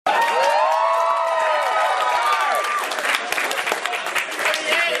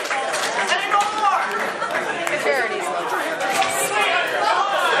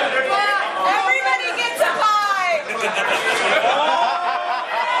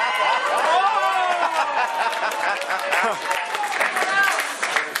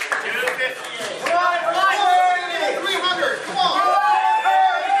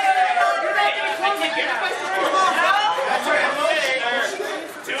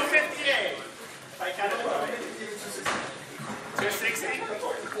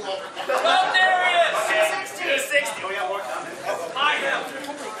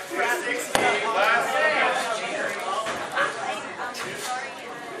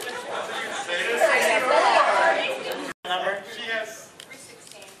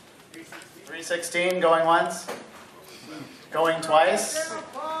316, going once. Going twice.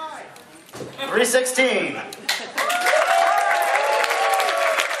 316.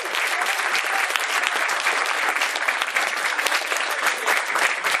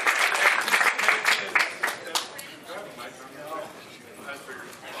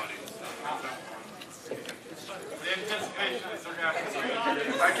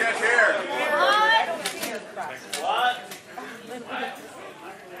 I can't hear. What?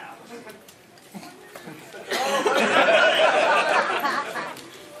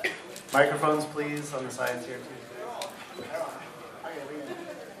 Microphones, please, on the sides here, too.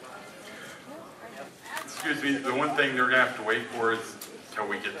 Excuse me, the one thing they're going to have to wait for is until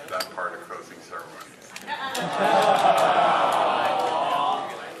we get to that part of closing ceremonies.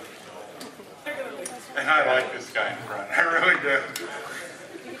 And I like this guy in front. I really do.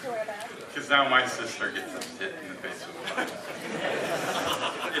 Because now my sister gets hit in the face with a bus.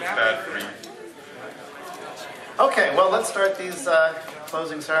 It's bad for me. Okay, well, let's start these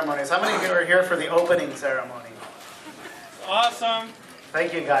closing ceremonies. How many of you are here for the opening ceremony? Awesome.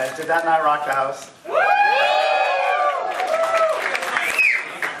 Thank you, guys. Did that not rock the house?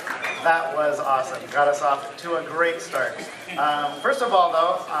 That was awesome. Got us off to a great start. First of all,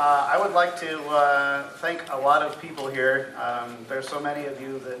 though, I would like to thank a lot of people here. There's so many of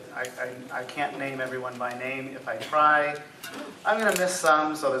you that I can't name everyone by name. If I try, I'm going to miss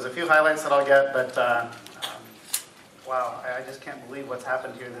some, so there's a few highlights that I'll get, but wow, I just can't believe what's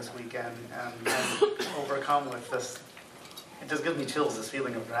happened here this weekend, and I'm overcome with this. It just gives me chills, this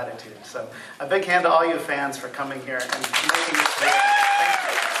feeling of gratitude. So a big hand to all you fans for coming here and making it great. Thank you.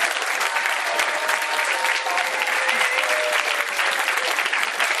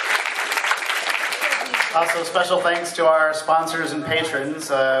 Also, special thanks to our sponsors and patrons.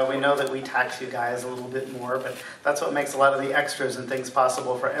 We know that we tax you guys a little bit more, but that's what makes a lot of the extras and things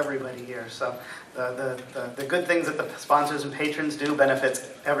possible for everybody here. So the good things that the sponsors and patrons do benefits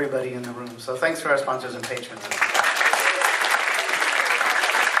everybody in the room. So thanks to our sponsors and patrons.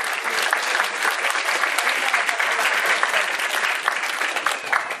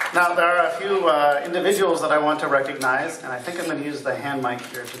 Now, there are a few individuals that I want to recognize, and I think I'm going to use the hand mic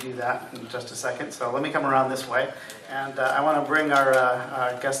here to do that in just a second. So let me come around this way, and I want to bring our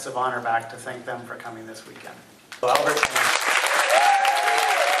guests of honor back to thank them for coming this weekend. So Albert.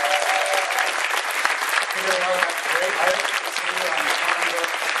 Great art.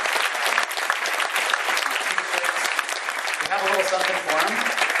 We have a little something for him.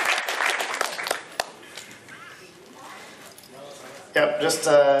 Yep, just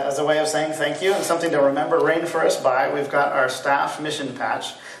as a way of saying thank you and something to remember Rainfurrest by, we've got our staff mission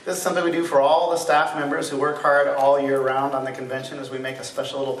patch. This is something we do for all the staff members who work hard all year round on the convention, as we make a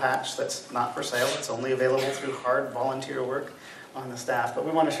special little patch that's not for sale. It's only available through hard volunteer work on the staff. But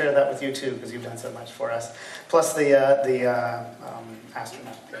we want to share that with you too, because you've done so much for us. Plus the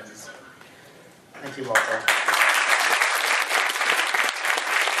astronaut pins. Thank you, Walter.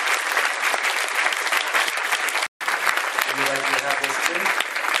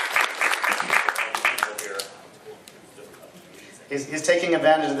 He's taking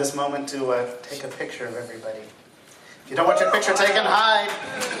advantage of this moment to take a picture of everybody. If you don't want your picture taken, hide.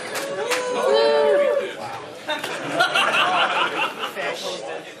 Fish.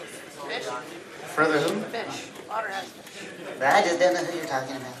 Further who? Fish. Water has fish. I just don't know who you're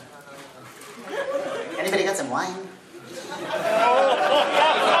talking about. Anybody got some wine?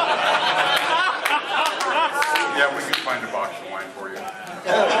 Yeah, we can find a box of wine for you.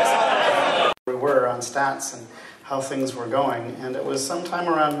 We were on stats and how things were going, and it was sometime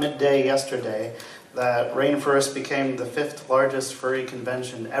around midday yesterday that Rainfurrest became the 5th largest furry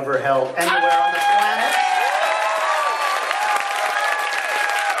convention ever held anywhere on the planet.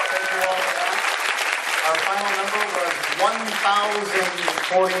 Thank you all for that. Our final number was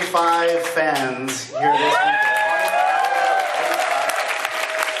 1,045 fans here this weekend.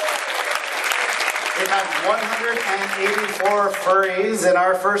 We had 184 furries in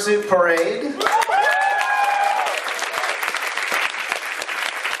our fursuit parade.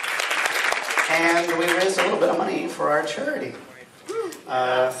 And we raised a little bit of money for our charity.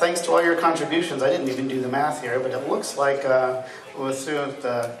 Thanks to all your contributions, I didn't even do the math here, but it looks like with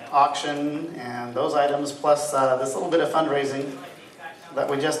the auction and those items, plus this little bit of fundraising that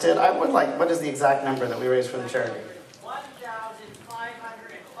we just did, I would like, what is the exact number that we raised for the charity?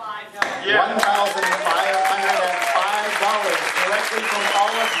 $1,505. Yeah. $1,505 directly from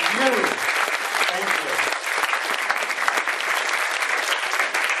all of you. Thank you.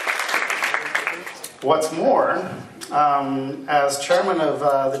 What's more, as chairman of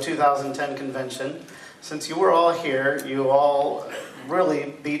the 2010 convention, Since you were all here, you all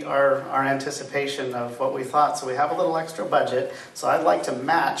really beat our anticipation of what we thought. So we have a little extra budget. So I'd like to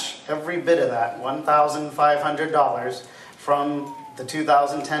match every bit of that, $1,500 from the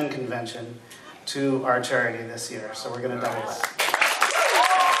 2010 convention to our charity this year. So we're going to double that.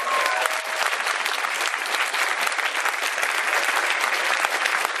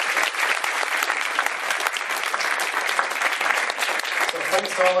 So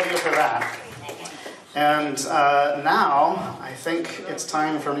thanks to all of you for that. And now, I think it's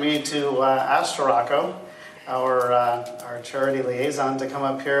time for me to ask Rocco, our charity liaison, to come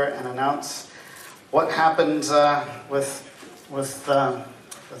up here and announce what happened with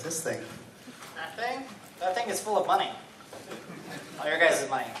this thing. That thing? That thing is full of money. All your guys'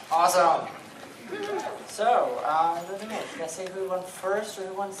 money. Awesome. So, should I say who won first or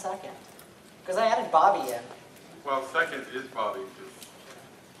who won second? Because I added Bobby in. Well, second is Bobby.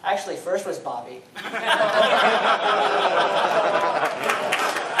 Actually, first was Bobby. Wow,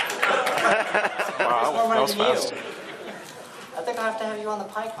 that was fast. I think I'll have to have you on the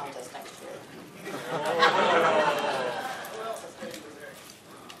pie contest next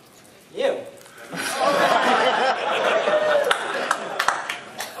year. You.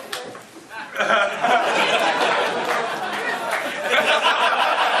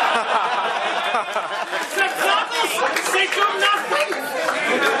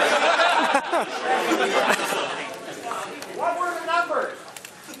 What were the numbers?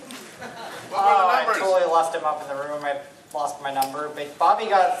 I totally left him up in the room. I lost my number. But Bobby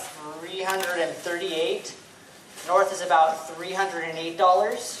got 338. North is about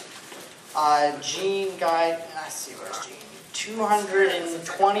 $308. Gene got, let's see, where's Gene?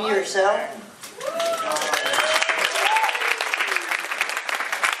 220 or so.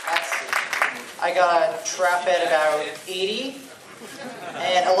 Let's see. I got Trap at about 80.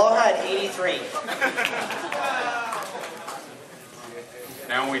 And Aloha at 83.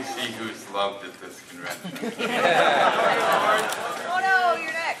 Now we see who's loved at this convention. Oh no,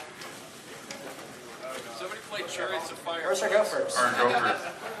 you're next. Somebody play Chariots of Fire. Where's our gophers? Our gophers.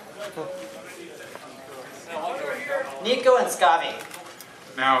 Nico and Scotty.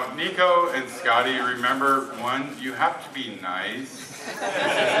 Now, Nico and Scotty, remember, one, you have to be nice.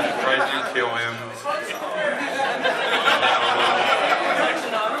 Try to kill him.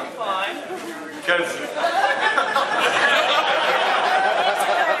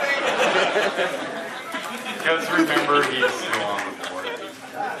 Because remember, he's still on the board.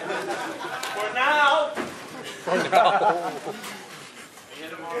 For now.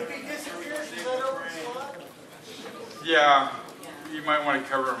 Yeah, you might want to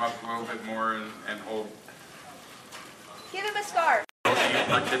cover him up a little bit more and hold. Give him a scarf. For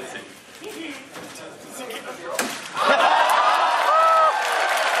kissing.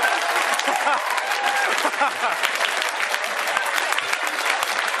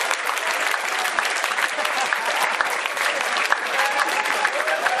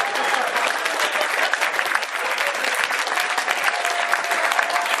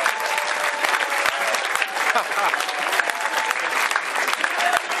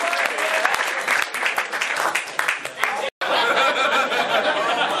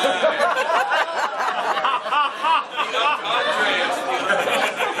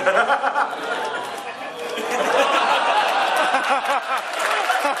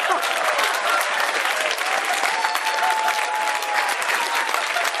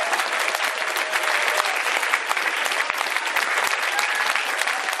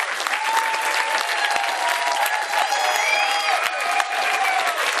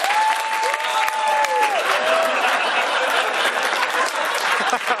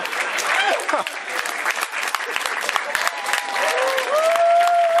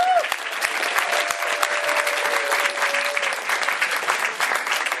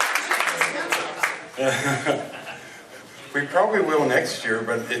 We probably will next year,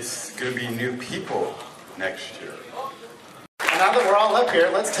 but it's going to be new people next year. And now that we're all up here,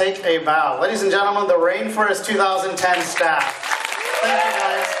 let's take a bow. Ladies and gentlemen, the Rainfurrest 2010 staff. Thank you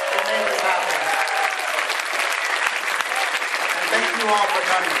guys. You made this happen. And thank you all for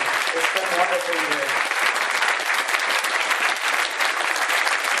coming. It's been a wonderful year.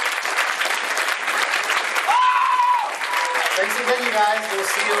 Thanks again, you guys.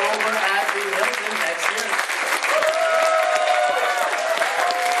 We'll see you over at the Hilton next year.